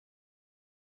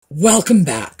Welcome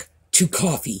back to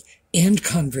Coffee and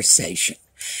Conversation.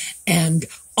 And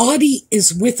Audie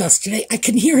is with us today. I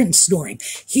can hear him snoring.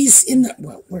 He's in the,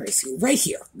 well, where is he?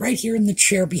 Right here in the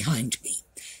chair behind me.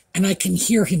 And I can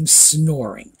hear him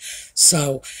snoring.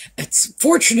 So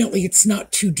fortunately, it's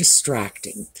not too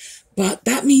distracting. But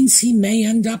that means he may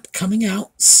end up coming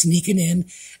out, sneaking in,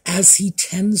 as he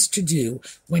tends to do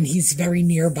when he's very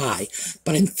nearby.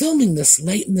 But I'm filming this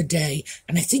late in the day,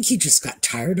 and I think he just got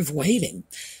tired of waiting.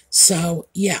 So,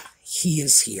 yeah, he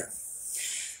is here.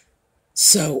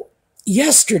 So,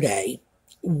 yesterday,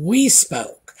 we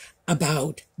spoke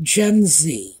about Gen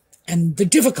Z and the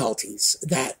difficulties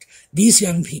that these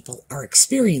young people are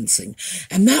experiencing.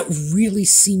 And that really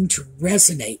seemed to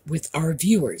resonate with our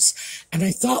viewers. And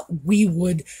I thought we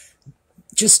would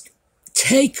just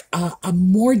take a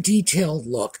more detailed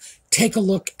look, take a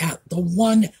look at the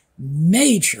one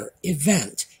major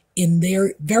event in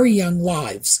their very young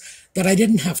lives that I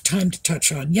didn't have time to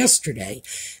touch on yesterday,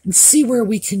 and see where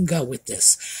we can go with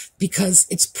this. Because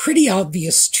it's pretty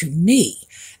obvious to me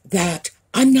that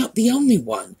I'm not the only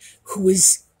one who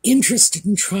is interested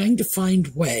in trying to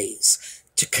find ways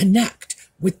to connect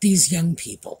with these young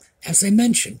people. As I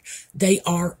mentioned, they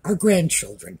are our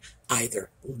grandchildren, either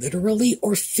literally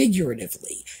or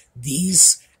figuratively.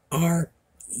 These are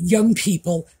young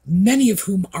people, many of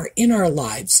whom are in our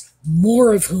lives,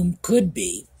 more of whom could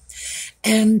be.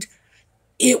 And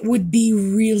it would be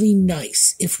really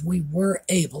nice if we were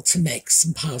able to make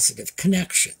some positive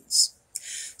connections.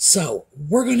 So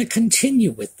we're going to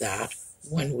continue with that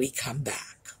when we come back.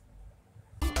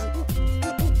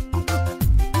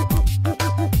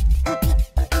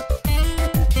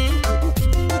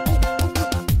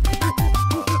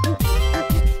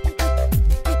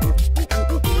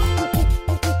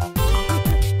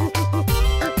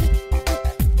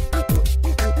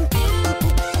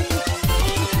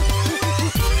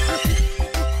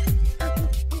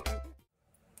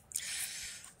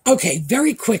 Okay,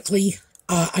 very quickly,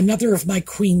 another of my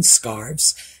queen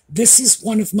scarves. This is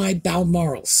one of my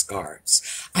Balmoral scarves.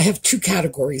 I have two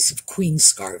categories of queen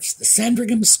scarves, the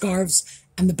Sandringham scarves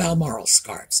and the Balmoral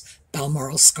scarves.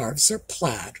 Balmoral scarves are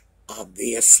plaid,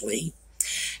 obviously.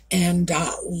 And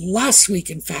last week,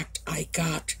 in fact, I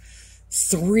got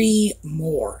 3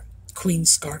 more queen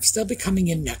scarves. They'll be coming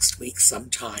in next week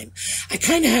sometime. I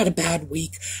kind of had a bad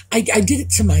week. I did it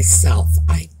to myself.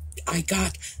 I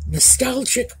got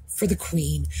nostalgic for the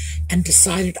Queen and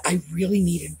decided I really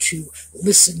needed to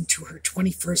listen to her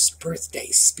 21st birthday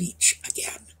speech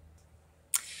again.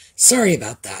 Sorry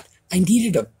about that. I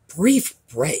needed a brief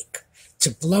break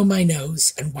to blow my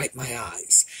nose and wipe my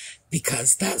eyes,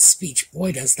 because that speech,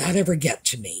 boy, does that ever get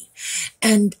to me.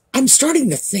 And I'm starting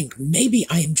to think maybe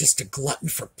I am just a glutton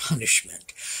for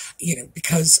punishment,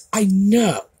 because I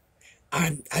know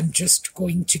I'm just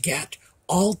going to get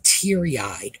all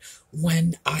teary-eyed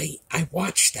when I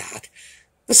watch that,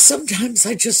 but sometimes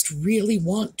I just really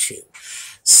want to.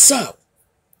 So,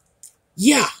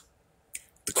 yeah,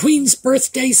 the Queen's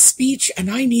birthday speech,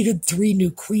 and I needed 3 new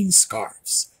Queen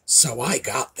scarves, so I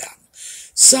got them.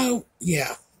 So,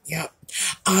 yeah.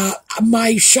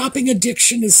 My shopping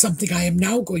addiction is something I am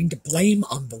now going to blame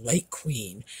on the late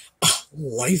Queen.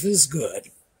 Life is good.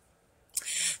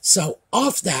 So,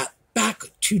 off that, back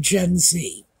to Gen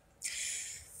Z.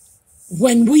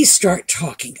 When we start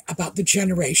talking about the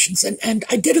generations, and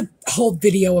I did a whole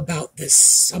video about this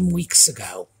some weeks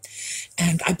ago,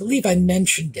 and I believe I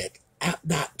mentioned it at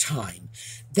that time,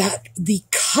 that the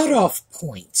cutoff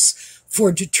points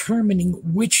for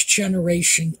determining which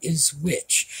generation is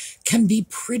which can be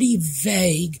pretty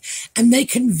vague, and they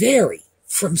can vary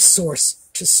from source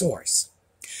to source.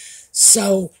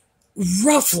 So,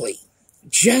 roughly,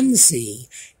 Gen Z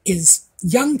is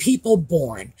young people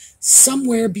born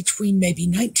somewhere between maybe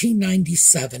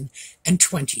 1997 and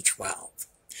 2012.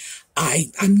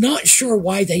 I'm not sure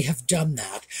why they have done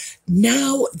that.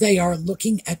 Now they are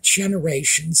looking at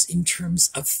generations in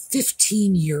terms of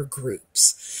 15-year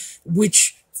groups,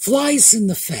 which flies in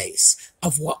the face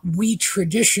of what we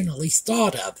traditionally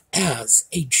thought of as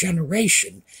a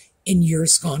generation in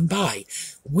years gone by.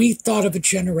 We thought of a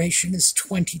generation as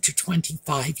 20 to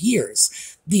 25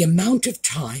 years, the amount of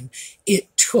time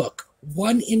it took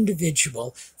one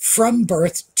individual from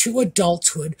birth to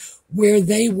adulthood where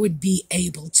they would be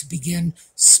able to begin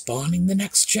spawning the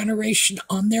next generation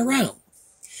on their own.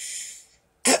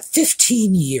 At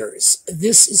 15 years,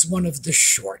 this is one of the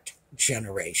short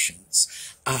generations.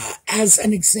 As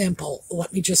an example,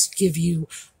 let me just give you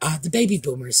the baby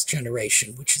boomers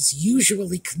generation, which is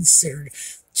usually considered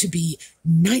to be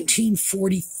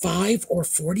 1945 or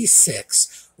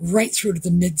 46, right through to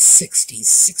the mid-60s,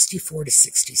 64 to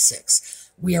 66.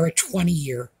 We are a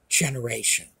 20-year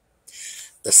generation.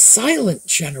 The silent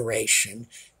generation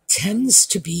tends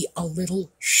to be a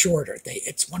little shorter.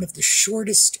 It's one of the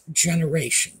shortest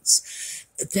generations.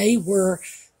 They were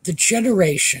the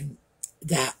generation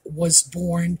that was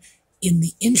born in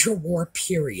the interwar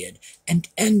period and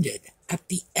ended at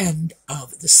the end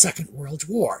of the Second World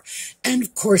War. And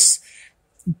of course,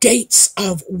 dates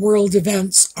of world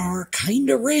events are kind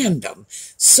of random.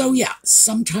 So yeah,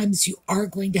 sometimes you are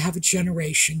going to have a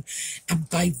generation, and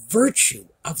by virtue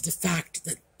of the fact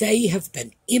that they have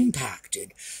been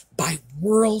impacted by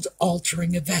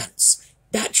world-altering events,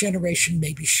 that generation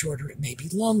may be shorter, it may be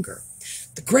longer.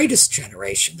 The greatest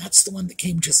generation, that's the one that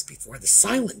came just before the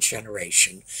silent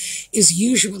generation, is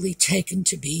usually taken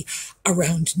to be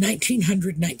around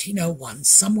 1900, 1901,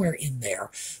 somewhere in there,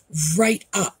 right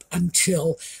up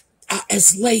until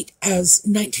as late as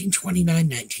 1929,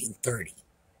 1930.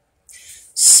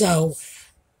 So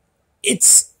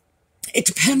it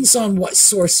depends on what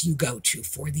source you go to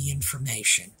for the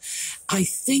information. I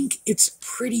think it's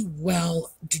pretty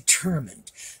well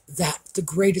determined that the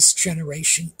greatest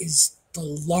generation is the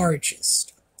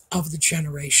largest of the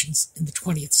generations in the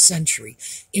 20th century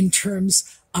in terms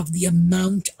of the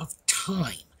amount of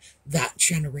time that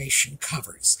generation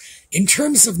covers. In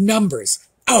terms of numbers,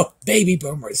 oh, baby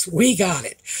boomers, we got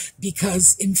it.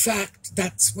 Because, in fact,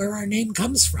 that's where our name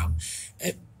comes from.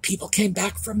 People came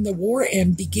back from the war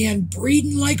and began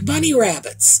breeding like bunny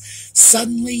rabbits.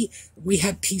 Suddenly, we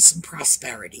had peace and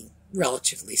prosperity,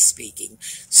 relatively speaking.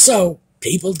 So,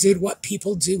 people did what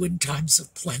people do in times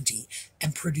of plenty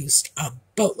and produced a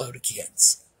boatload of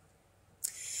kids.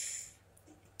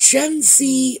 Gen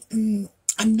Z, I'm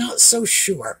not so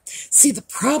sure. See, the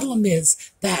problem is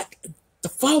that the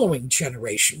following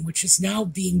generation, which is now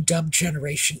being dubbed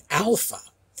Generation Alpha,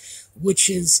 which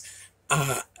is,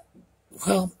 at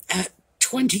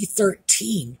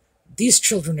 2013, these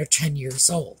children are 10 years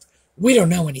old. We don't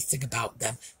know anything about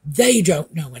them. They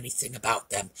don't know anything about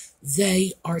them.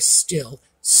 They are still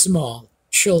small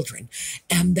children,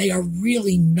 and they are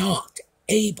really not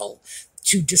able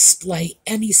to display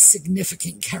any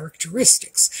significant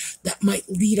characteristics that might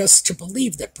lead us to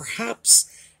believe that perhaps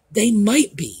they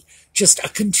might be just a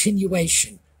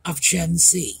continuation of Gen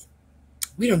Z.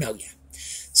 We don't know yet.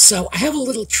 So I have a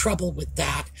little trouble with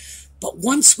that, but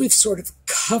once we've sort of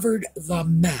covered the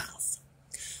math,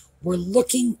 we're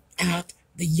looking at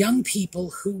the young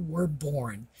people who were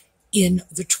born in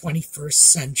the 21st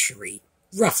century,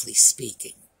 roughly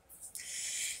speaking.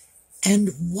 And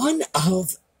one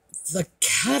of the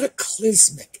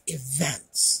cataclysmic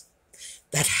events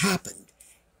that happened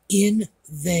in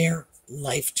their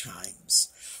lifetimes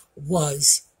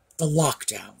was the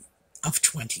lockdown of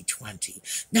 2020.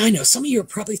 Now, I know some of you are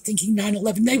probably thinking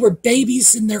 9/11. They were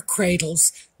babies in their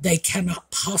cradles. They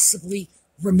cannot possibly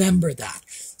remember that.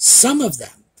 Some of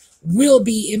them will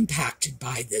be impacted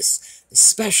by this,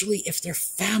 especially if their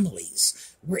families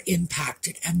were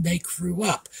impacted and they grew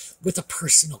up with a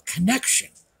personal connection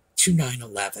to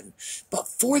 9/11. But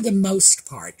for the most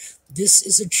part, this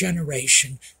is a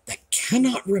generation that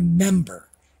cannot remember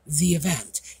the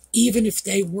event, even if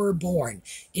they were born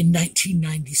in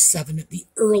 1997 at the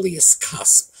earliest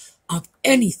cusp of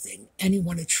anything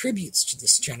anyone attributes to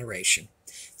this generation.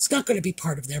 It's not going to be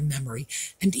part of their memory,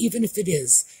 and even if it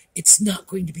is, it's not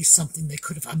going to be something they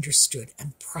could have understood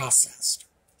and processed.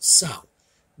 So,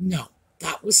 no,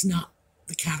 that was not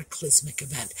the cataclysmic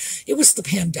event. It was the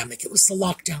pandemic. It was the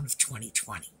lockdown of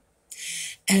 2020.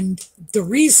 And the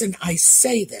reason I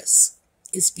say this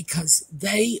is because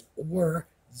they were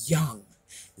young.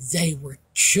 They were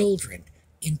children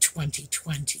in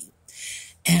 2020.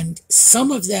 And some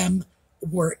of them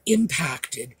were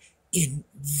impacted in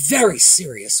very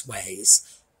serious ways.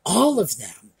 All of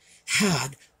them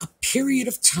had a period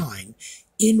of time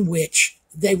in which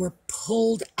they were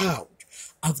pulled out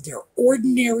of their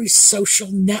ordinary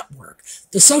social network.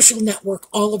 The social network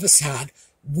all of us had.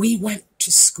 We went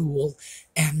to school,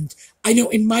 and I know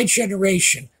in my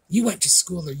generation, you went to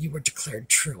school or you were declared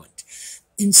truant.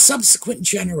 In subsequent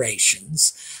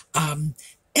generations, and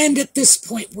at this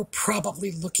point, we're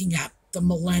probably looking at the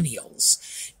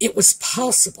millennials, it was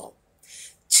possible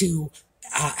to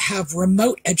have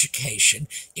remote education.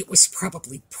 It was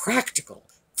probably practical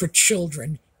for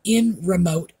children in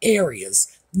remote areas,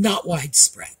 not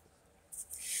widespread.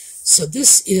 So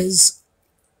this is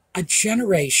a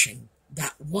generation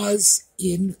that was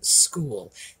in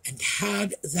school and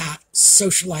had that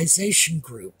socialization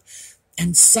group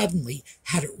and suddenly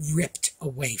had it ripped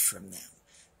away from them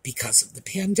because of the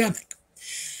pandemic.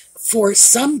 For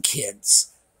some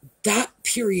kids, that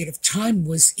period of time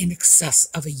was in excess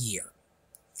of a year.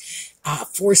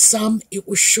 For some, it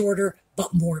was shorter,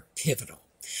 but more pivotal.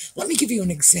 Let me give you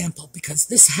an example, because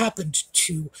this happened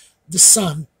to the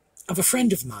son of a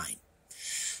friend of mine.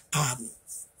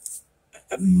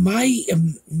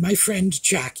 My friend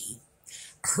Jackie,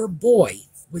 her boy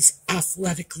was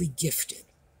athletically gifted,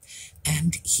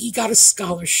 and he got a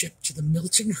scholarship to the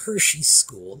Milton Hershey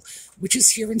School, which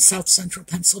is here in South Central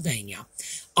Pennsylvania,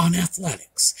 on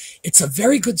athletics. It's a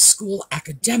very good school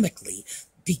academically,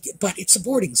 but it's a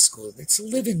boarding school. It's a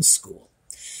live-in school.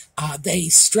 They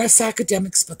stress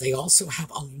academics, but they also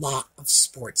have a lot of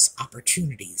sports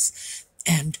opportunities.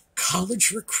 And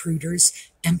college recruiters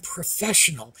and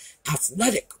professional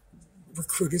athletic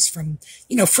recruiters from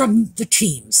the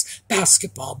teams,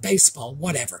 basketball, baseball,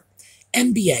 whatever,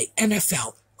 NBA,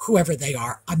 NFL, whoever they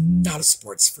are. I'm not a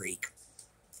sports freak.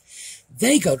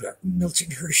 They go to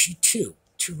Milton Hershey too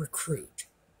to recruit.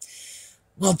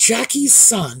 Well, Jackie's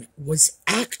son was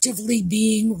actively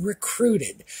being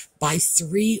recruited by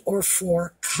 3 or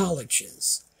 4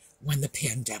 colleges when the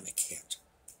pandemic hit.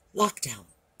 Lockdown.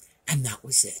 And that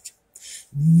was it.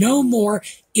 No more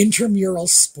intramural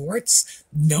sports,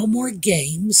 no more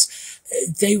games.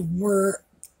 They were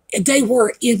in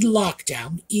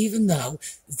lockdown, even though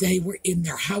they were in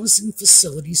their housing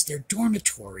facilities, their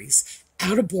dormitories,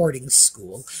 out of boarding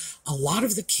school. A lot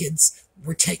of the kids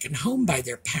were taken home by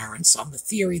their parents on the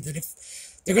theory that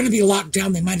if they're going to be locked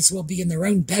down, they might as well be in their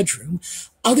own bedroom.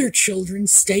 Other children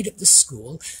stayed at the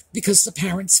school because the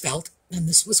parents felt, and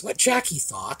this was what Jackie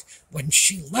thought when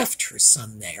she left her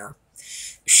son there,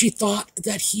 she thought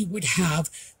that he would have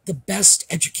the best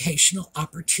educational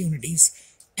opportunities,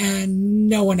 and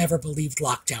no one ever believed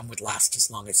lockdown would last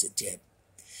as long as it did.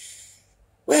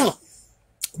 Well,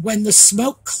 when the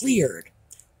smoke cleared,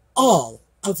 all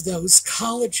of those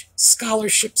college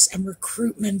scholarships and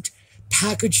recruitment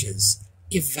packages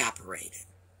evaporated.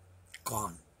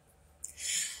 Gone.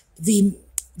 The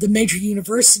major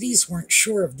universities weren't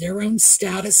sure of their own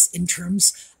status in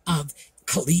terms of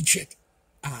collegiate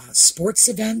sports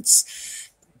events.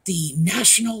 The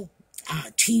national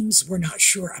teams were not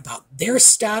sure about their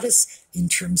status in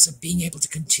terms of being able to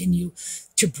continue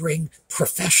to bring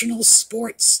professional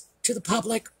sports to the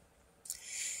public.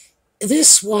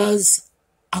 This was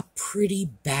a pretty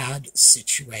bad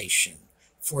situation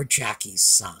for Jackie's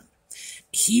son.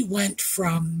 He went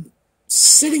from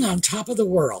sitting on top of the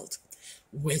world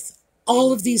with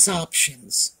all of these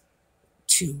options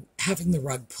to having the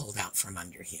rug pulled out from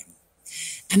under him.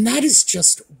 And that is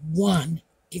just one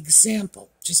example,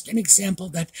 just an example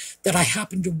that I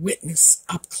happened to witness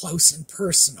up close and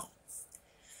personal.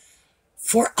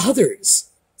 For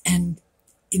others, and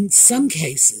in some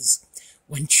cases,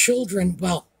 when children,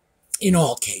 well, in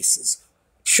all cases,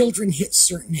 children hit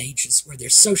certain ages where their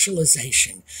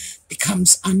socialization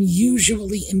becomes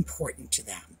unusually important to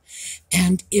them.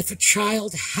 And if a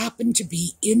child happened to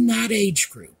be in that age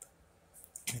group,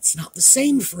 and it's not the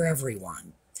same for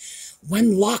everyone,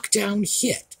 when lockdown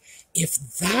hit, if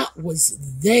that was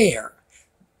their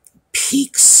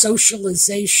peak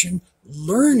socialization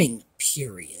learning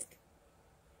period,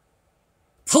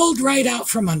 pulled right out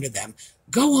from under them,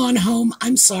 go on home,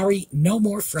 I'm sorry, no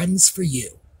more friends for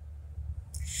you.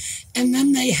 And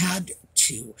then they had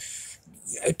to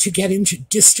get into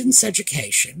distance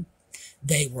education.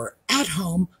 They were at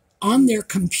home on their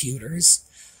computers,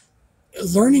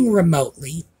 learning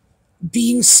remotely,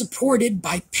 being supported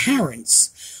by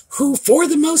parents who, for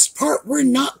the most part, were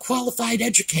not qualified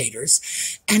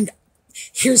educators. And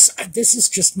this is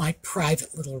just my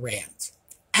private little rant.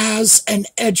 As an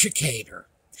educator,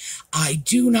 I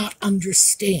do not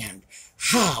understand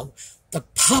how the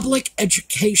public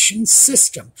education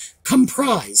system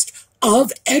comprised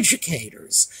of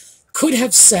educators could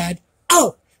have said,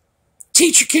 oh,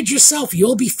 teach your kid yourself,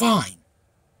 you'll be fine.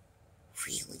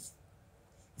 Really?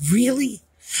 Really?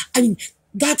 I mean,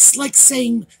 that's like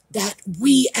saying that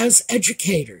we as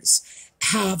educators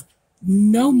have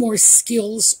no more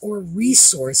skills or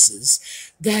resources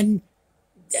than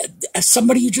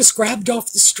somebody you just grabbed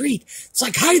off the street. It's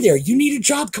like, hi there, you need a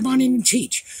job, come on in and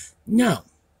teach. No.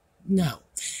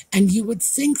 And you would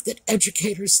think that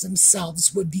educators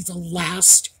themselves would be the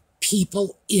last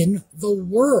people in the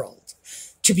world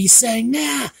to be saying,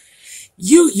 nah,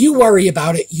 you worry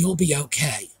about it, you'll be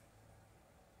okay.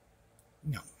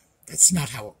 No, that's not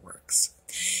how it works.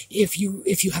 If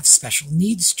you have special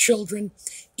needs children,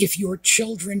 if your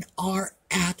children are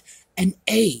at an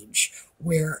age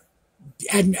where,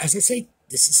 and as I say,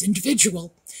 this is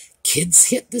individual, kids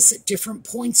hit this at different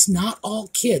points. Not all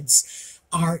kids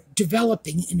are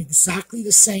developing in exactly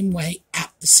the same way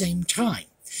at the same time.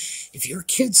 If your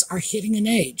kids are hitting an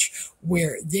age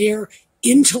where their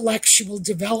intellectual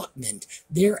development,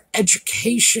 their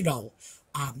educational,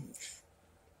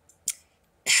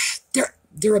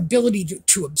 their ability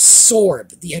to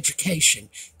absorb the education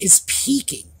is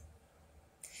peaking,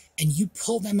 and you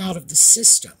pull them out of the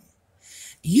system,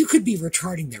 you could be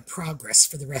retarding their progress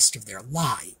for the rest of their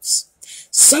lives.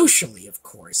 Socially, of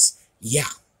course, yeah.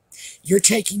 You're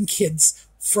taking kids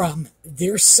from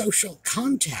their social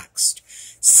context,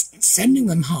 sending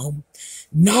them home.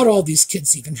 Not all these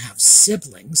kids even have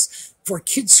siblings. For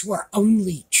kids who are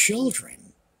only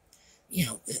children,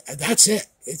 that's it.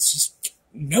 It's just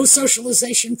no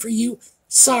socialization for you.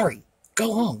 Sorry,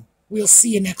 go home. We'll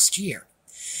see you next year.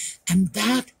 And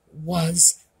that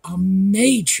was a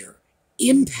major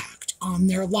impact on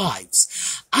their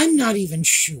lives. I'm not even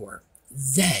sure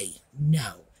they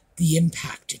know the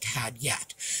impact it had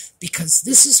yet, because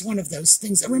this is one of those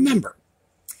things. And remember,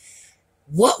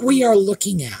 what we are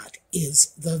looking at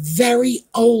is the very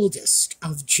oldest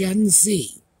of Gen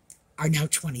Z are now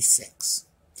 26.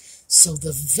 So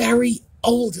the very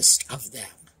oldest of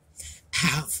them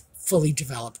have fully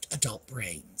developed adult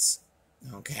brains.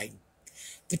 Okay?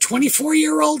 The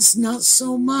 24-year-olds, not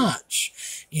so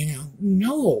much.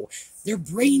 No, their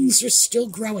brains are still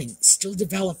growing, still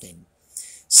developing.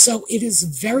 So it is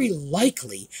very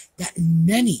likely that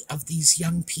many of these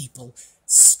young people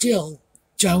still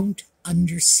don't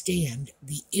understand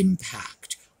the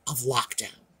impact of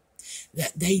lockdown,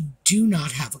 that they do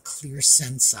not have a clear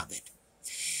sense of it.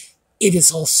 It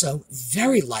is also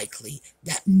very likely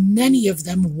that many of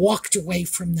them walked away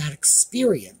from that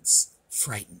experience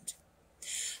frightened.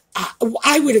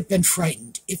 I would have been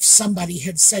frightened if somebody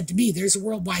had said to me, there's a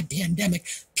worldwide pandemic,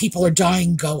 people are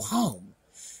dying, go home.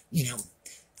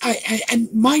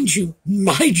 And mind you,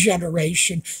 my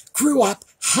generation grew up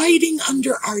hiding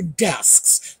under our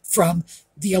desks from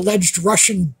the alleged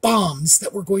Russian bombs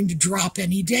that were going to drop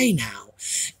any day now.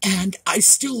 And I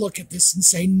still look at this and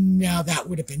say, no, that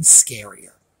would have been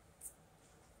scarier.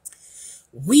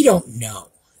 We don't know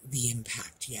the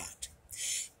impact yet.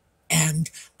 And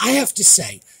I have to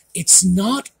say, it's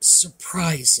not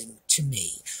surprising to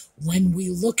me when we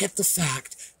look at the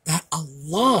fact that a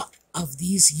lot of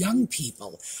these young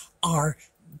people are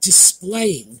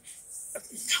displaying,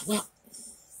 well,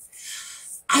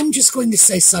 I'm just going to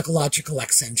say psychological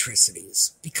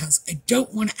eccentricities, because I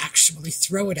don't want to actually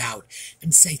throw it out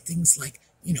and say things like,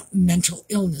 mental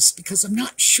illness, because I'm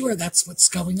not sure that's what's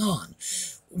going on.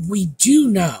 We do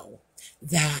know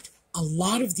that a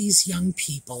lot of these young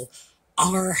people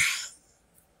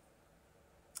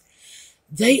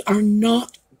they are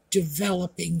not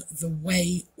developing the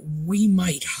way we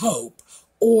might hope,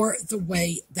 or the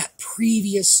way that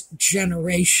previous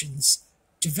generations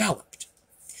developed.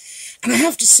 And I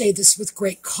have to say this with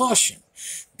great caution,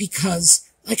 because,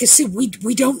 like I said,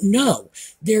 we don't know.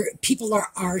 People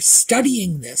are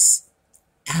studying this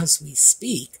as we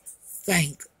speak,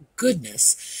 thank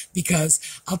goodness, because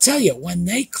I'll tell you, when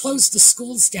they closed the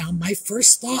schools down, my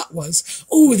first thought was,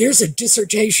 oh, there's a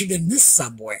dissertation in this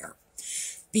somewhere.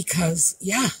 Because,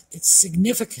 yeah, it's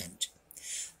significant,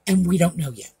 and we don't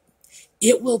know yet.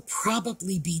 It will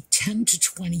probably be 10 to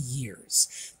 20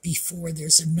 years before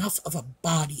there's enough of a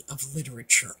body of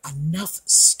literature, enough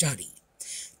study,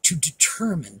 to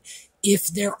determine if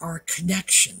there are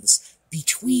connections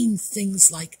between things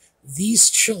like these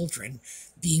children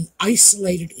being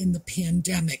isolated in the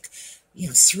pandemic,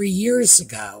 3 years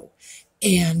ago,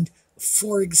 and,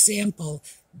 for example,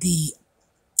 the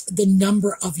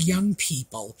number of young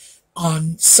people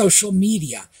on social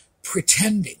media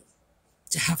pretending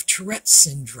to have Tourette's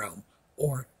syndrome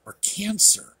or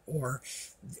cancer or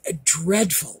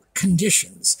dreadful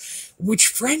conditions, which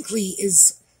frankly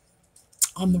is,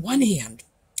 on the one hand,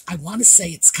 I want to say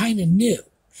it's kind of new,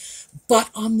 but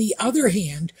on the other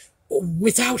hand,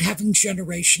 without having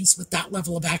generations with that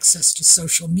level of access to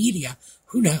social media,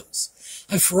 who knows?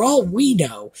 And for all we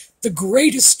know, the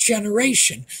greatest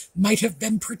generation might have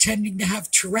been pretending to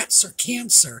have Tourette's or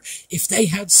cancer if they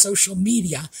had social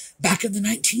media back in the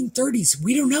 1930s.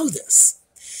 We don't know this.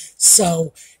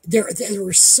 So there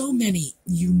are so many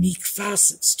unique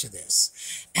facets to this.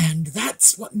 And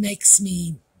that's what makes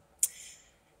me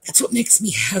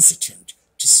hesitant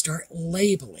to start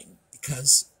labeling,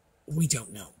 because we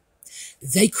don't know.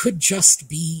 They could just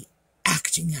be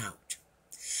acting out.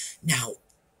 Now,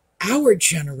 our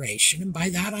generation, and by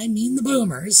that I mean the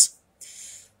boomers,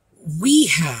 we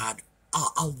had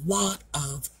a lot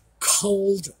of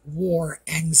Cold War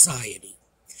anxiety.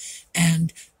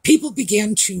 And people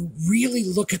began to really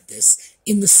look at this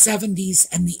in the 70s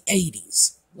and the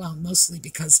 80s. Well, mostly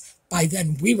because by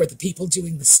then we were the people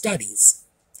doing the studies.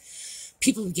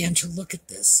 people began to look at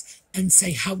this and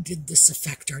say, how did this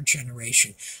affect our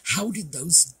generation? How did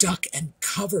those duck and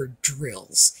cover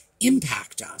drills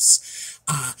impact us?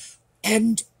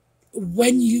 And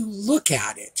when you look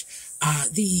at it,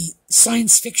 the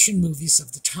science fiction movies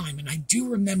of the time, and I do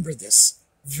remember this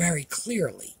very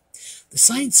clearly, the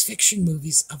science fiction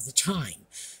movies of the time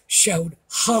showed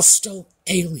hostile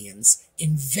aliens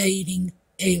invading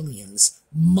aliens,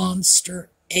 monster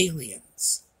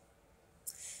aliens.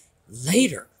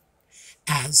 Later,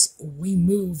 as we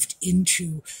moved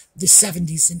into the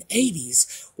 70s and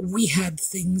 80s, we had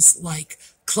things like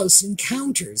Close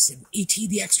Encounters and E.T.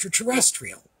 the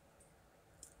Extraterrestrial.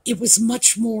 It was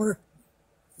much more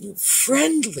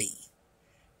friendly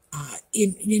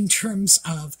in terms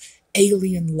of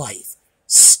alien life.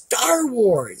 Star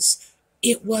Wars,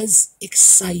 it was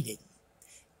exciting.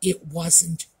 It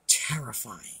wasn't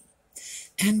terrifying.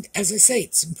 And as I say,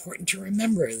 it's important to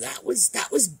remember that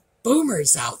was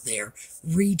boomers out there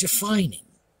redefining.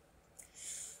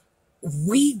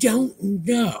 We don't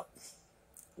know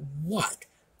what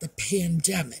the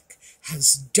pandemic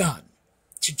has done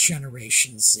to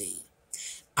Generation Z.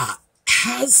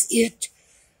 Has it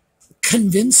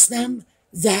convinced them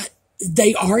that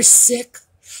they are sick?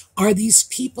 Are these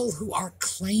people who are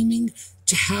claiming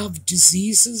to have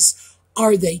diseases,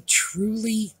 are they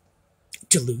truly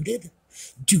deluded?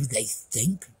 Do they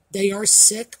think they are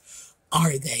sick?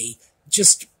 Are they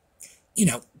just,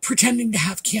 pretending to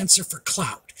have cancer for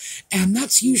clout? And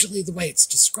that's usually the way it's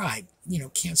described,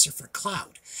 cancer for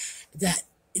clout. That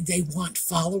they want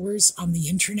followers on the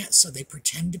internet, so they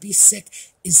pretend to be sick.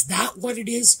 Is that what it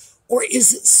is? Or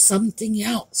is it something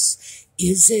else?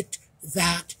 Is it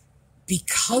that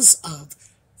because of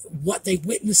what they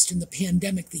witnessed in the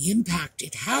pandemic, the impact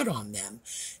it had on them,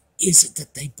 is it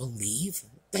that they believe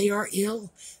they are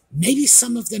ill? Maybe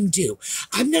some of them do.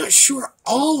 I'm not sure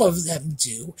all of them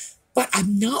do, but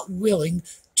I'm not willing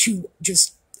to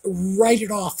just write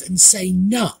it off and say,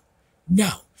 no.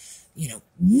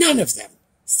 None of them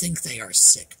think they are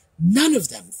sick. None of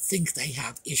them think they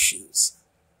have issues.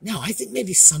 No, I think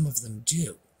maybe some of them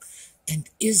do. And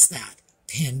is that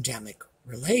pandemic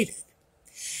related?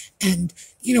 And,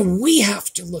 we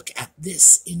have to look at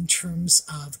this in terms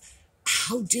of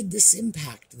how did this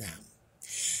impact them?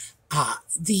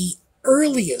 The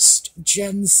earliest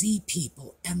Gen Z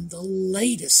people and the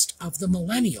latest of the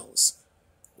millennials,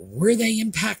 were they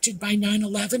impacted by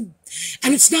 9/11?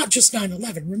 And it's not just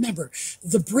 9/11. Remember,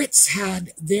 the Brits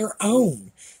had their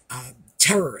own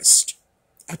terrorist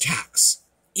attacks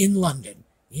in London,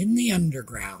 in the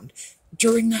underground,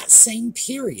 during that same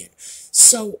period.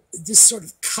 So this sort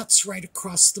of cuts right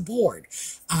across the board.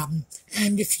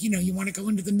 And if, you want to go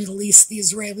into the Middle East, the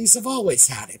Israelis have always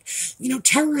had it.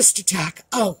 Terrorist attack,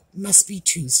 must be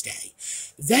Tuesday.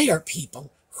 They are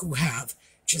people who have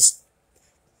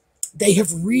they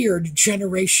have reared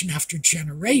generation after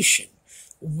generation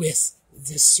with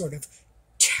this sort of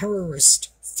terrorist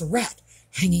threat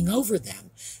hanging over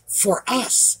them. For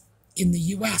us, in the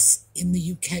US, in the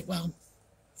UK,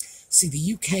 see,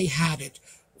 the UK had it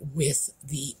with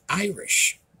the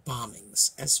Irish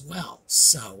bombings as well.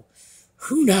 So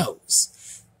who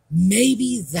knows?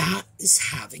 Maybe that is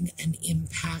having an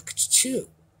impact too.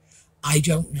 I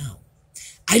don't know.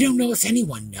 I don't know if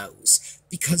anyone knows,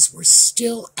 because we're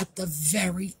still at the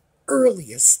very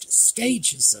earliest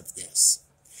stages of this.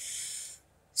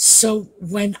 So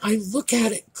when I look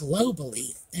at it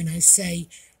globally and I say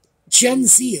Gen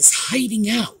Z is hiding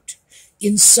out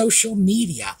in social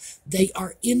media, they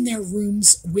are in their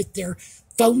rooms with their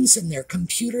phones and their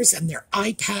computers and their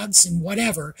iPads and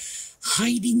whatever,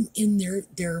 hiding in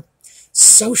their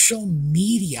social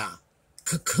media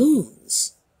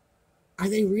cocoons. Are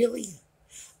they really?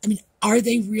 Are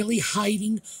they really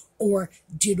hiding, or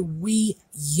did we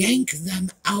yank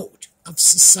them out of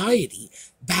society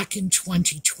back in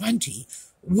 2020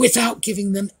 without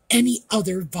giving them any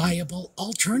other viable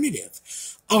alternative?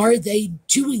 Are they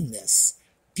doing this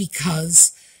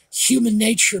because human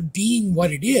nature being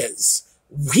what it is,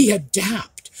 we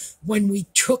adapt? When we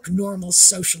took normal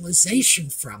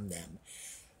socialization from them,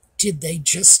 did they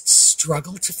just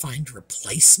struggle to find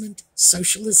replacement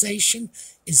socialization?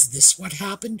 Is this what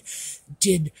happened?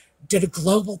 Did a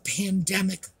global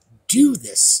pandemic do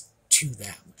this to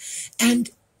them?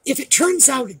 And if it turns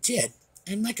out it did,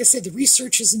 and like I said, the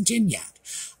research isn't in yet,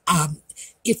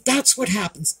 if that's what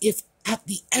happens, if at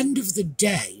the end of the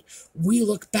day, we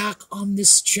look back on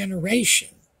this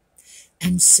generation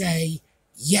and say,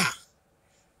 yeah,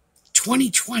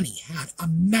 2020 had a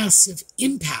massive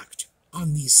impact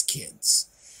on these kids,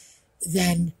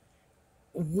 then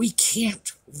we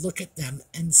can't look at them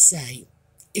and say,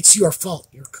 it's your fault,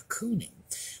 you're cocooning,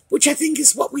 which I think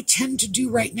is what we tend to do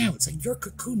right now. It's like, you're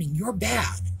cocooning, you're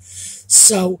bad.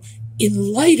 So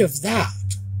in light of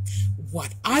that,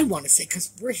 what I want to say,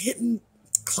 because we're hitting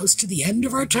close to the end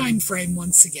of our time frame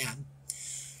once again,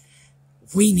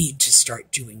 we need to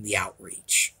start doing the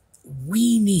outreach.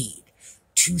 We need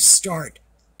to start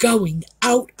going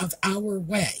out of our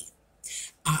way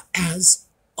as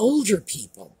older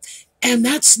people. And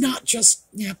that's not just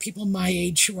people my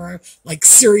age who are like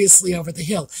seriously over the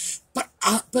hill, but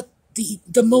the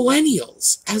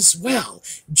millennials as well,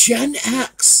 Gen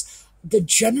X, the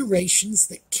generations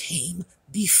that came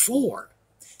before,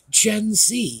 Gen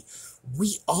Z.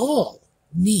 We all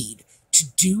need to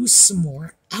do some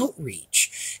more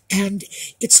outreach. And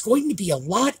it's going to be a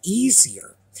lot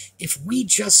easier if we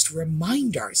just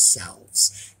remind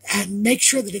ourselves and make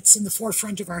sure that it's in the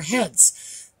forefront of our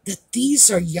heads that these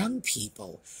are young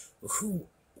people who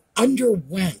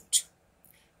underwent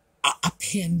a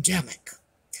pandemic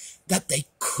that they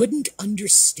couldn't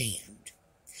understand,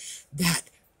 that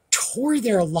tore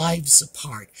their lives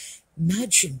apart.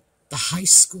 Imagine the high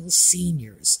school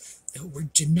seniors who were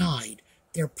denied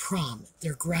their prom,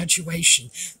 their graduation,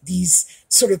 these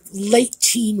sort of late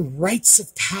teen rites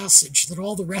of passage that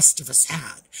all the rest of us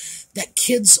had, that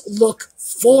kids look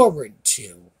forward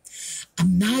to.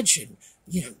 Imagine,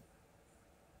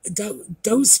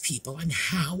 those people and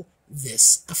how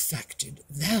this affected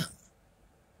them.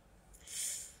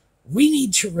 We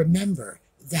need to remember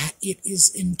that it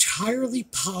is entirely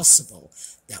possible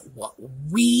that what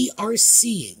we are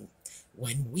seeing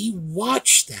when we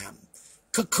watch them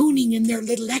cocooning in their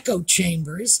little echo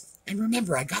chambers, and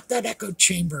remember, I got that echo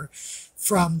chamber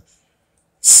from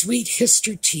sweet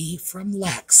Histortea from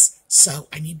Lex, so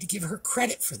I need to give her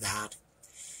credit for that.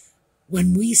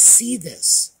 When we see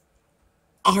this,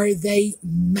 are they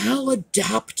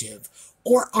maladaptive,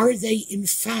 or are they in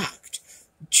fact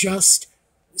just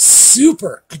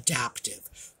super adaptive?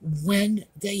 When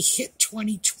they hit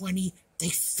 2020, they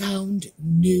found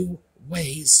new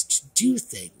ways to do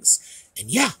things. And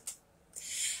yeah,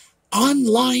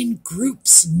 online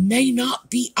groups may not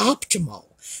be optimal,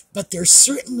 but they're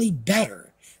certainly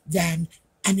better than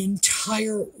an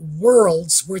entire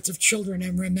world's worth of children.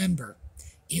 And remember,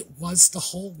 it was the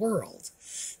whole world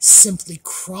simply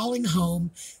crawling home,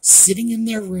 sitting in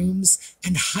their rooms,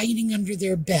 and hiding under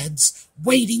their beds,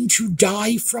 waiting to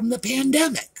die from the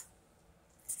pandemic.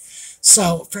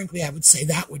 So, frankly, I would say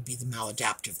that would be the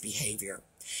maladaptive behavior.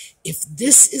 If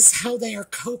this is how they are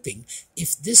coping,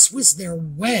 if this was their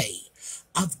way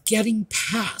of getting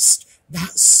past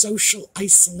that social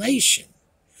isolation,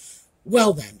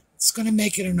 well then, it's going to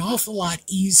make it an awful lot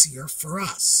easier for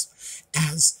us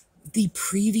as the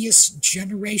previous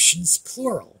generations,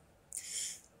 plural,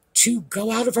 to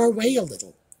go out of our way a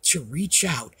little, to reach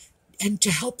out, and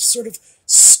to help sort of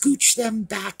scooch them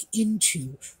back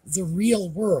into the real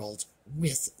world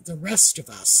with the rest of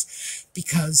us,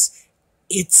 because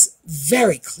it's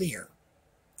very clear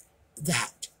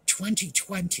that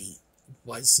 2020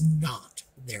 was not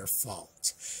their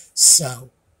fault.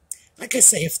 So, like I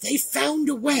say, if they found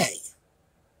a way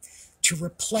to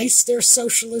replace their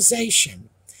socialization,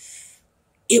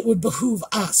 it would behoove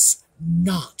us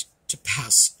not to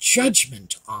pass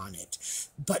judgment on it,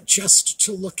 but just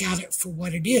to look at it for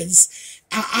what it is.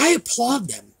 I applaud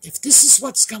them. If this is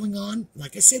what's going on,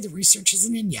 like I say, the research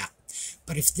isn't in yet,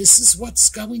 but if this is what's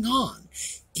going on,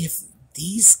 if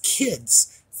these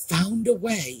kids found a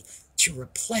way to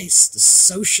replace the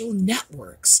social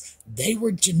networks they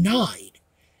were denied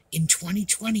in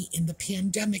 2020, in the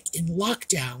pandemic, in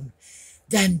lockdown,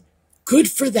 then good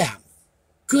for them.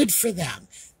 Good for them.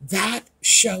 That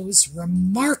shows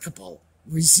remarkable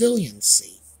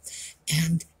resiliency.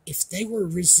 And if they were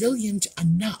resilient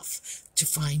enough to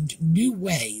find new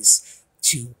ways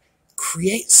to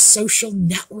create social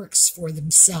networks for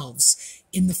themselves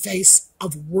in the face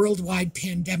of worldwide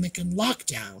pandemic and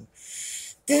lockdown,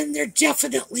 then they're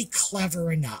definitely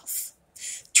clever enough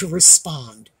to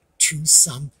respond to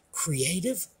some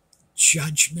creative,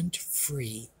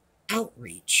 judgment-free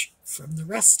outreach from the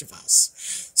rest of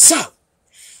us. So,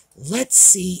 let's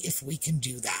see if we can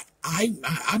do that.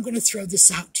 I'm going to throw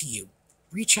this out to you.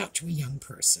 Reach out to a young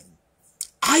person.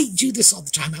 I do this all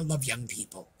the time. I love young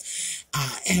people.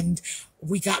 And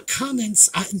we got comments.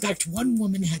 In fact, one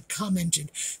woman had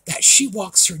commented that she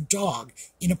walks her dog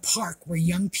in a park where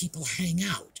young people hang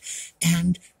out.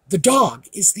 And the dog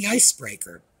is the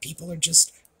icebreaker. People are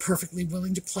just perfectly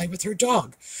willing to play with her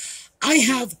dog. I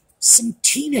have some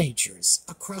teenagers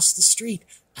across the street.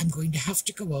 I'm going to have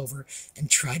to go over and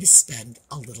try to spend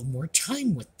a little more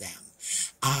time with them.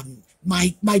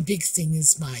 My big thing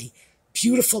is my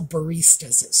beautiful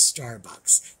baristas at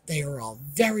Starbucks. They are all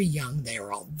very young. They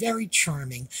are all very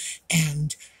charming.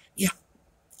 And, you know,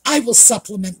 I will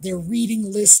supplement their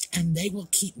reading list and they will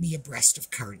keep me abreast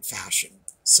of current fashion.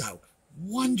 So,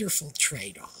 wonderful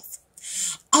trade-off.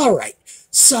 All right.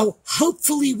 So,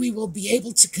 hopefully we will be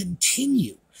able to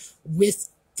continue with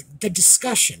the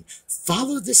discussion.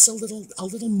 Follow this a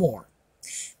little more.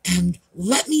 And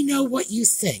let me know what you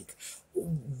think.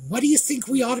 What do you think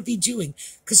we ought to be doing?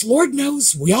 Because Lord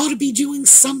knows we ought to be doing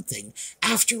something.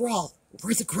 After all,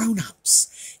 we're the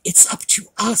grown-ups. It's up to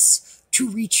us to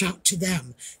reach out to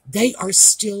them. They are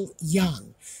still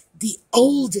young. The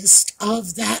oldest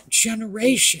of that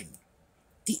generation,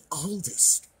 the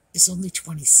oldest, is only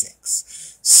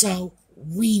 26. So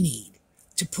we need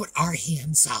to put our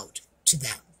hands out to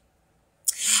them.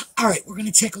 All right, we're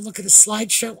going to take a look at a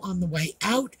slideshow on the way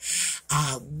out.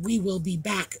 We will be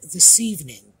back this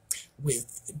evening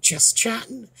with Just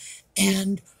Chatting.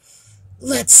 And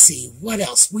let's see, what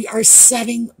else? We are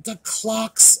setting the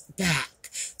clocks back.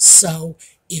 So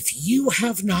if you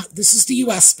have not, this is the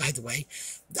U.S., by the way.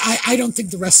 I don't think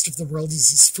the rest of the world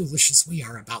is as foolish as we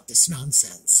are about this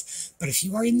nonsense. But if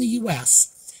you are in the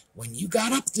U.S., when you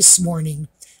got up this morning,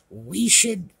 we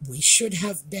should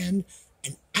have been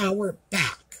an hour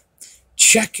back.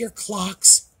 Check your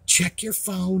clocks, check your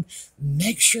phone,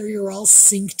 make sure you're all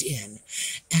synced in.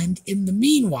 And in the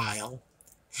meanwhile,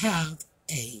 have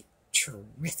a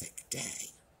terrific day.